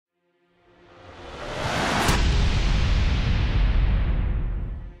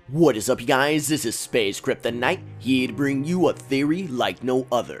What is up, you guys? This is SpaceKryptonite, here to bring you a theory like no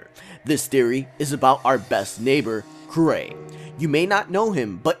other. This theory is about our best neighbor, Cray. You may not know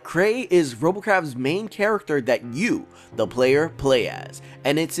him, but Cray is Robocraft's main character that you, the player, play as,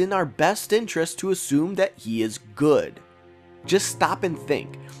 and it's in our best interest to assume that he is good. Just stop and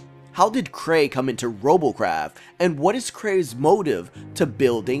think. How did Cray come into Robocraft, and what is Cray's motive to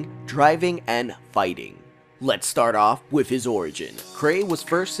building, driving, and fighting? Let's start off with his origin. Cray was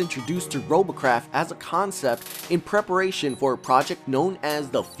first introduced to Robocraft as a concept in preparation for a project known as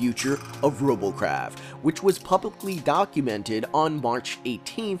the Future of Robocraft, which was publicly documented on March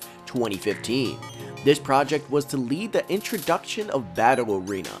 18, 2015. This project was to lead the introduction of Battle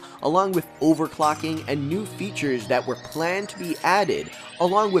Arena, along with overclocking and new features that were planned to be added,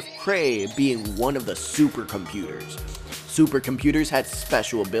 along with Cray being one of the supercomputers. Supercomputers had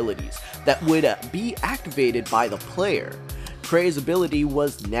special abilities that would be activated by the player. Cray's ability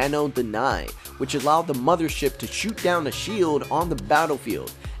was Nano Deny, which allowed the mothership to shoot down a shield on the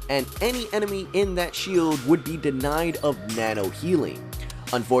battlefield, and any enemy in that shield would be denied of nano healing.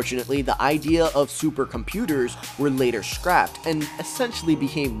 Unfortunately, the idea of supercomputers were later scrapped and essentially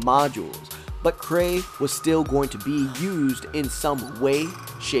became modules, but Cray was still going to be used in some way,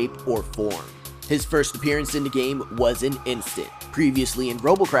 shape, or form. His first appearance in the game was an instant. Previously in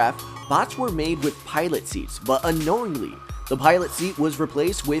Robocraft, bots were made with pilot seats, but unknowingly, the pilot seat was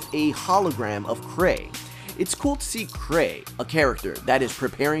replaced with a hologram of Cray. It's cool to see Cray, a character that is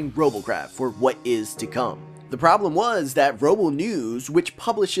preparing Robocraft for what is to come. The problem was that Robo News, which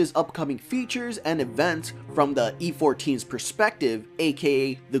publishes upcoming features and events from the E14's perspective,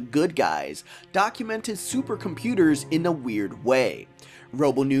 aka the good guys, documented supercomputers in a weird way.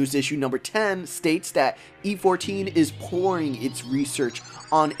 Robo News issue number 10 states that E14 is pouring its research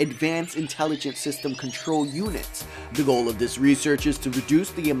on advanced intelligent system control units. The goal of this research is to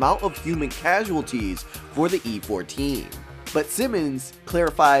reduce the amount of human casualties for the E14. But Simmons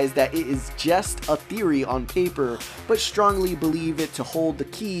clarifies that it is just a theory on paper, but strongly believe it to hold the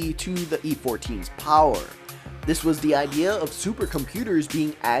key to the E14's power. This was the idea of supercomputers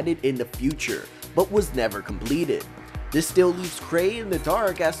being added in the future, but was never completed. This still leaves Cray in the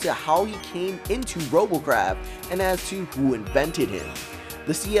dark as to how he came into Robocraft and as to who invented him.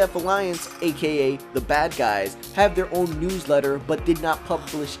 The CF Alliance, aka the bad guys, have their own newsletter but did not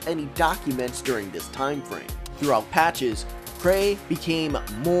publish any documents during this time frame. Throughout patches, Cray became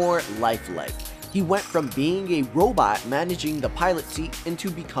more lifelike. He went from being a robot managing the pilot seat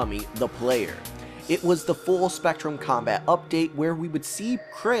into becoming the player. It was the full spectrum combat update where we would see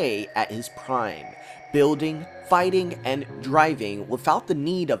Cray at his prime, building, fighting, and driving without the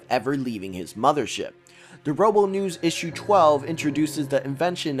need of ever leaving his mothership. The Robo News issue 12 introduces the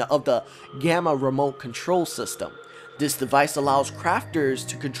invention of the Gamma Remote Control System. This device allows crafters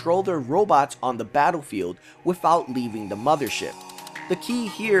to control their robots on the battlefield without leaving the mothership. The key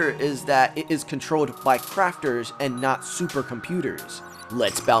here is that it is controlled by crafters and not supercomputers.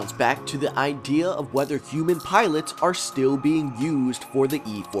 Let's bounce back to the idea of whether human pilots are still being used for the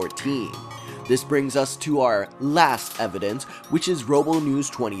E14. This brings us to our last evidence, which is Robo News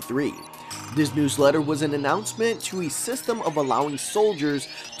 23. This newsletter was an announcement to a system of allowing soldiers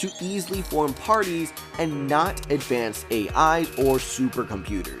to easily form parties and not advanced AIs or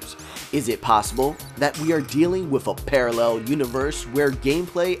supercomputers. Is it possible that we are dealing with a parallel universe where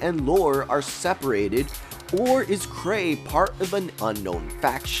gameplay and lore are separated, or is Cray part of an unknown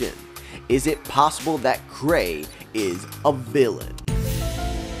faction? Is it possible that Cray is a villain?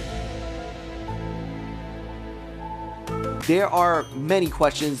 There are many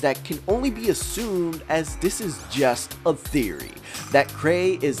questions that can only be assumed, as this is just a theory, that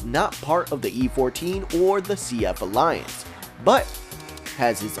Cray is not part of the E14 or the CF Alliance, but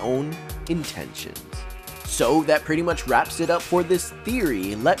has his own intentions. So that pretty much wraps it up for this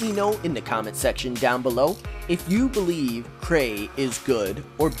theory. Let me know in the comment section down below if you believe Cray is good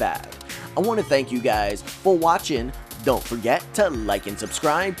or bad. I want to thank you guys for watching. Don't forget to like and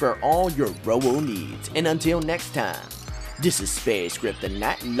subscribe for all your Robo needs. And until next time, this is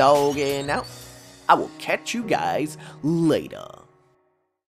SpaceKryptonite logging out. I will catch you guys later.